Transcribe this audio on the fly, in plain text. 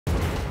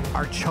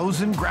our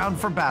chosen ground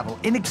for battle,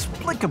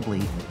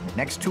 inexplicably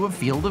next to a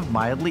field of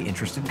mildly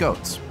interested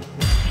goats.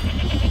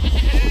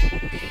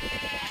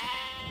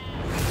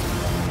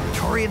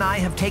 Tory and I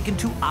have taken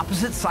two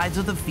opposite sides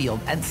of the field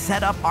and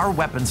set up our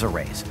weapons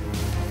arrays.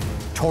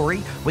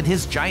 Tory with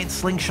his giant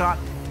slingshot,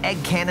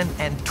 egg cannon,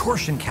 and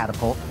torsion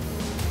catapult.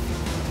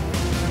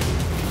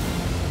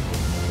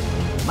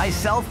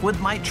 Myself with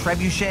my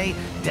trebuchet,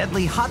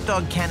 deadly hot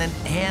dog cannon,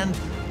 and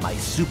my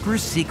super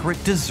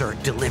secret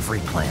dessert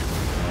delivery plan.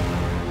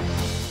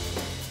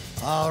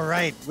 All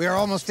right, we are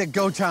almost at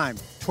go time.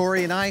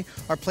 Tory and I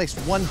are placed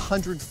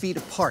 100 feet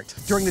apart.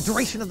 During the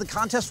duration of the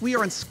contest, we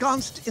are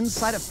ensconced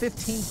inside a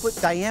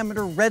 15-foot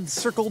diameter red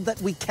circle that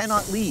we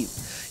cannot leave.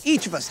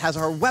 Each of us has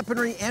our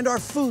weaponry and our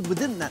food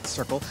within that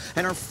circle,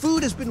 and our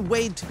food has been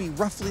weighed to be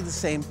roughly the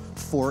same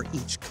for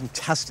each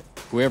contestant.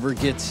 Whoever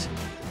gets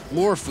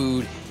more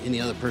food in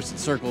the other person's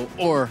circle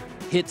or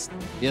hits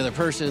the other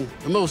person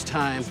the most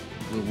time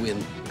will win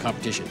the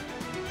competition.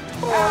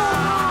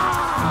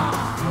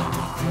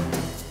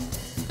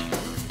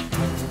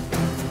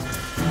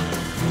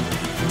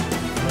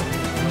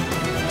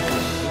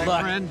 Good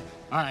luck. Friend.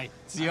 All right,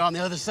 see you on the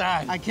other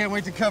side. I can't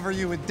wait to cover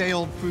you with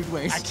day-old food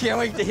waste. I can't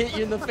wait to hit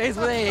you in the face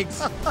with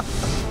eggs.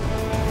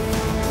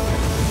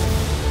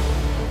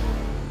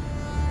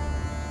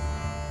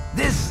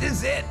 This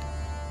is it.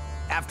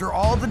 After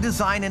all the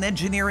design and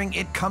engineering,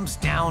 it comes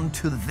down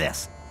to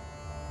this.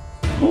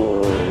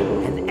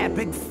 An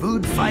epic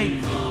food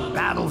fight,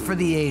 battle for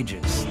the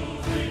ages,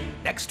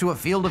 next to a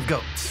field of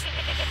goats.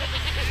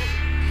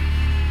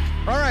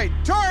 All right,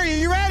 Tory, are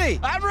you ready?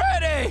 I'm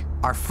ready!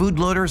 Our food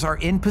loaders are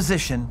in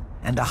position,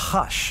 and a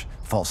hush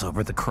falls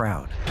over the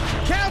crowd.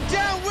 Count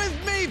down with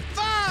me.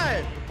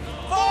 5,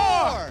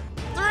 4,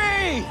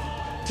 3,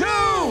 2,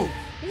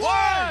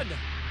 1!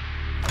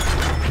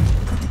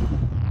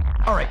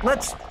 All right,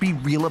 let's be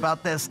real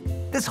about this.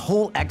 This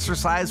whole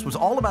exercise was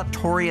all about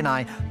Tory and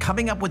I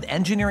coming up with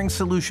engineering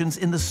solutions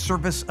in the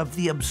service of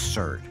the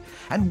absurd.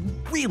 And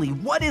really,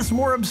 what is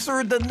more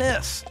absurd than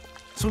this?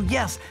 So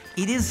yes,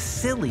 it is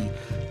silly,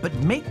 but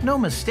make no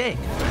mistake,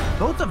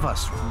 both of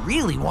us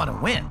really want to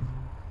win.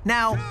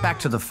 Now, back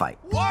to the fight.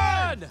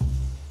 1!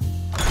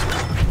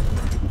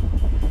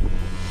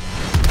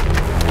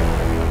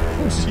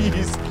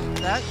 Jeez,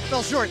 that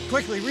fell short.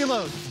 Quickly,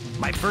 reload.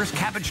 My first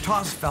cabbage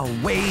toss fell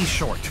way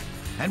short,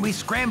 and we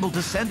scrambled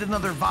to send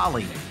another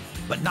volley,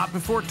 but not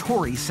before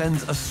Tory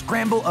sends a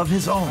scramble of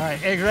his own. All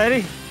right, egg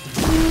ready?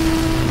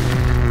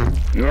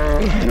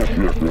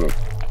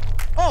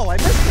 Oh, I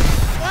missed it.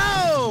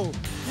 Whoa!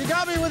 You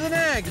got me with an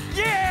egg.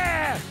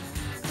 Yeah!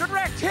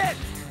 Direct hit!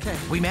 Okay.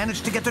 We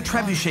managed to get the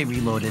trebuchet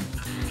reloaded,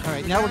 All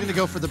right, now we're gonna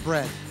go for the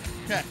bread.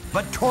 Okay.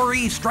 but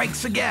Tory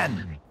strikes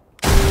again.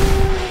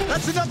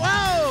 That's enough.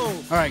 Whoa!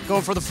 All right,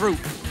 going for the fruit.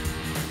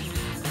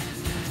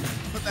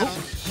 Put that on.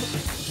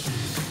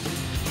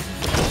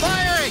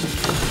 Firing!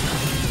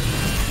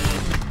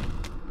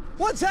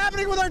 What's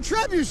happening with our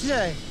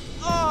trebuchet?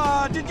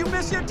 Oh, did you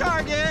miss your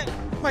target?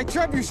 My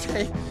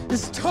trebuchet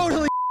is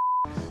totally.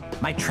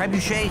 My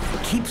trebuchet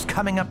keeps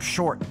coming up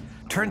short.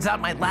 Turns out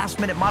my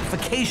last-minute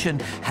modification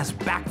has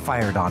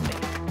backfired on me.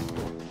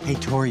 Hey,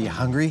 Tory, you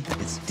hungry?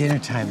 It's dinner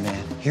time,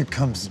 man. Here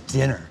comes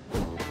dinner.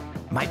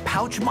 My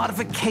pouch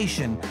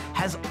modification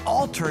has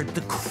altered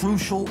the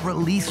crucial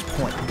release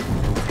point.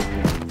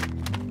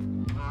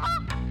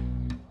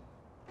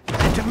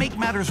 And to make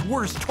matters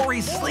worse,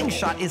 Tory's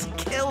slingshot is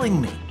killing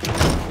me.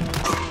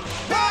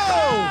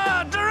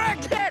 Whoa!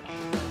 Direct hit!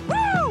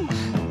 Woo!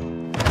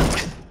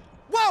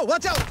 Whoa,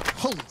 watch out!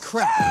 Holy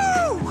crap.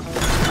 Woo!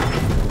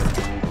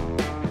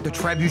 The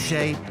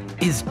trebuchet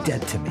is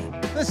dead to me.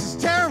 This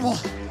is terrible.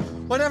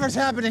 Whatever's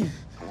happening,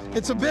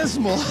 it's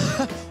abysmal.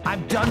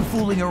 I'm done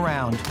fooling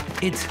around.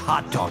 It's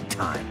hot dog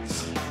time.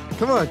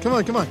 Come on, come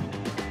on, come on.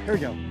 Here we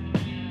go.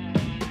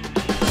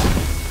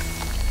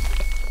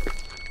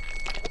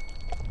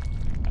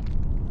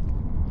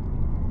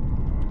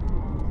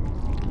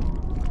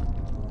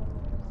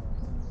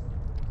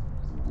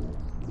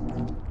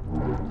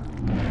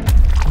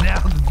 Now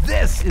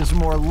this is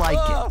more like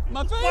Oh,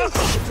 my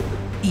face! it.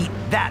 Eat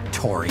that,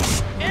 Tory.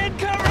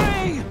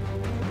 Incoming!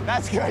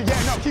 That's good.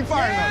 Yeah, no, keep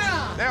firing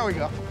Yeah! those. There we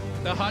go.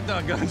 The hot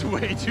dog gun's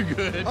way too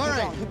good. All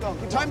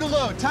right, time to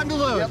load, time to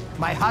load. Yep.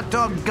 My hot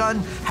dog gun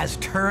has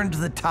turned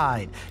the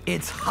tide.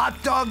 It's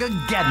hot dog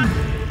again.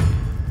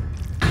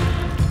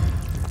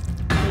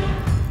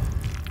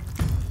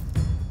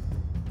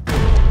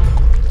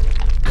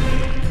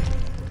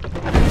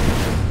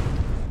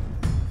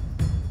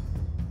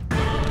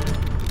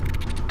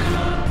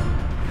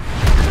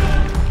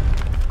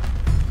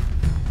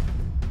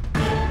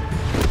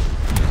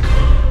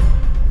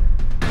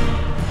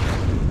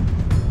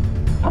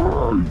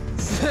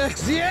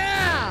 Six,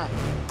 yeah!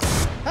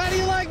 How do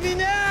you like me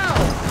now?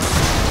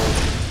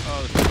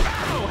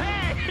 Oh,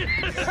 hey!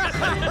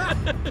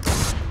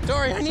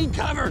 Tory, I need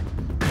cover.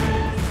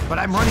 But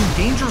I'm running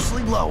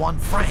dangerously low on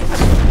Frank.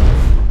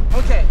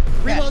 Okay,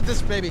 reload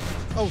this baby.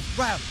 Oh,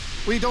 wow,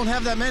 we don't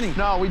have that many.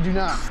 No, we do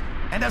not.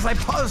 And as I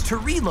pause to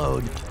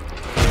reload,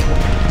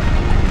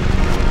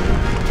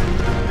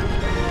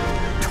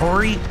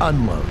 Tory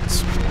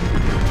unloads.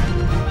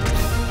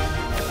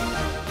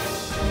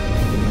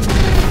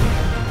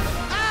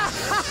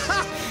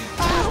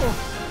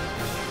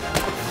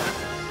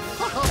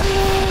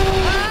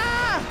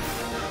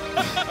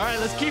 All right,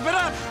 let's keep it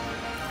up.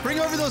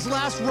 Bring over those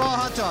last raw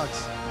hot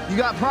dogs. You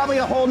got probably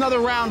a whole nother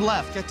round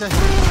left. Get to...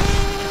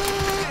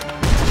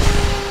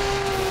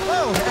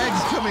 Oh,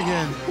 eggs coming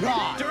in.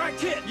 Direct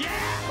hit,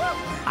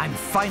 yeah! I'm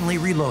finally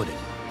reloaded.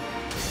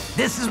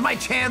 This is my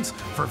chance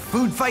for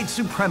food fight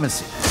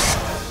supremacy.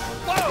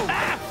 Whoa!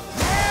 Ah!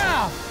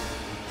 Yeah!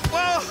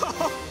 Whoa!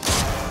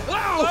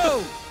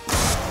 Whoa!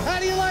 How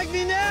do you like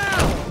me now?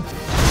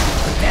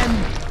 Then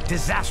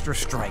disaster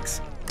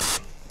strikes.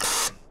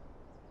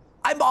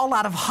 I'm all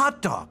out of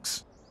hot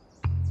dogs.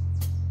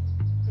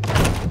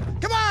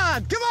 Come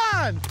on, come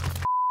on!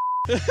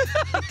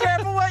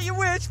 Careful what you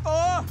wish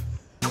for.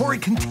 Tory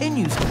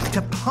continues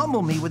to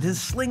pummel me with his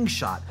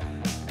slingshot.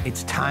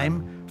 It's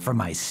time for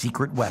my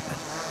secret weapon.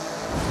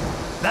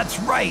 That's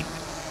right.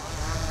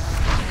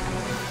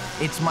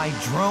 It's my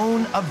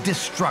drone of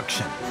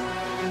destruction.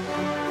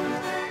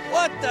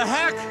 What the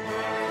heck?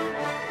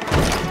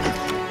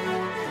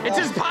 It's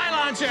his pie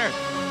launcher.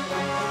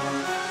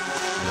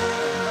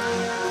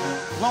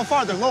 A little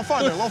farther, a little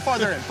farther, a little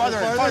farther in, farther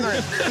in, farther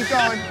in. Keep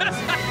going.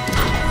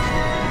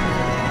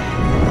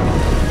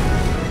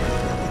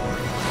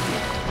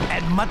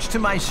 And much to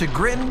my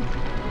chagrin,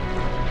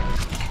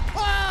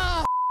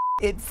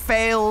 it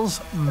fails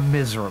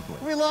miserably.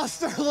 We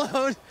lost our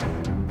load.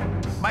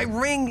 My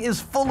ring is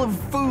full of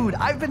food.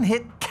 I've been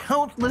hit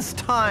countless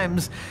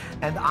times,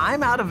 and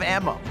I'm out of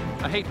ammo.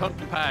 I hate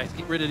pumpkin pies.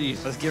 Get rid of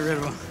these. Let's get rid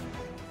of them.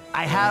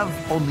 I have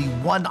only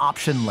one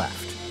option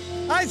left.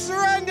 I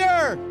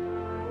surrender!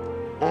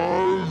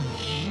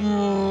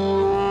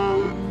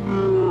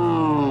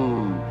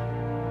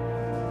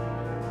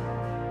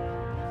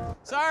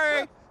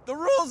 Sorry, the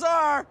rules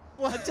are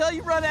until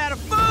you run out of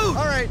food.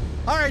 All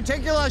right,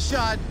 take your last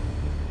shot.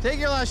 Take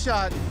your last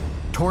shot.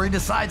 Tory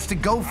decides to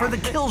go for the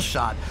kill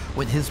shot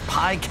with his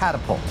pie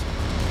catapult.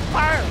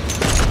 Fire!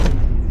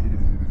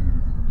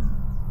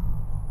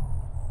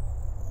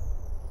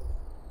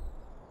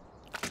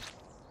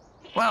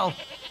 Well,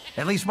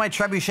 at least my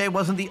trebuchet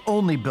wasn't the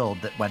only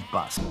build that went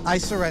bust. I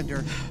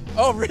surrender.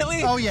 Oh,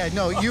 really? Oh yeah,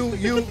 no, your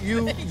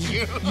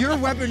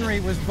weaponry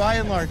was by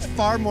and large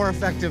far more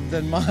effective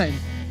than mine.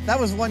 That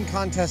was one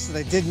contest that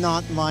I did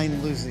not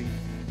mind losing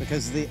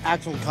because the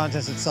actual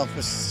contest itself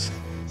was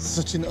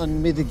such an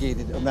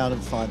unmitigated amount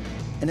of fun.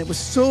 And it was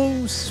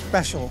so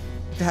special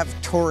to have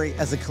Tory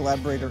as a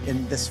collaborator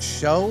in this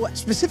show,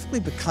 specifically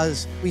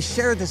because we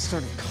share this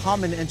sort of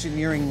common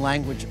engineering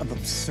language of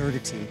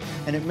absurdity,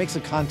 and it makes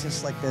a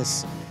contest like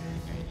this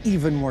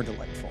even more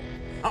delightful.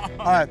 All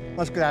right,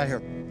 let's get out of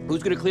here.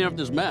 Who's gonna clean up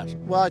this mess?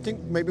 Well, I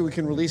think maybe we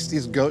can release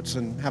these goats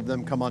and have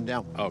them come on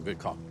down. Oh, good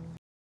call.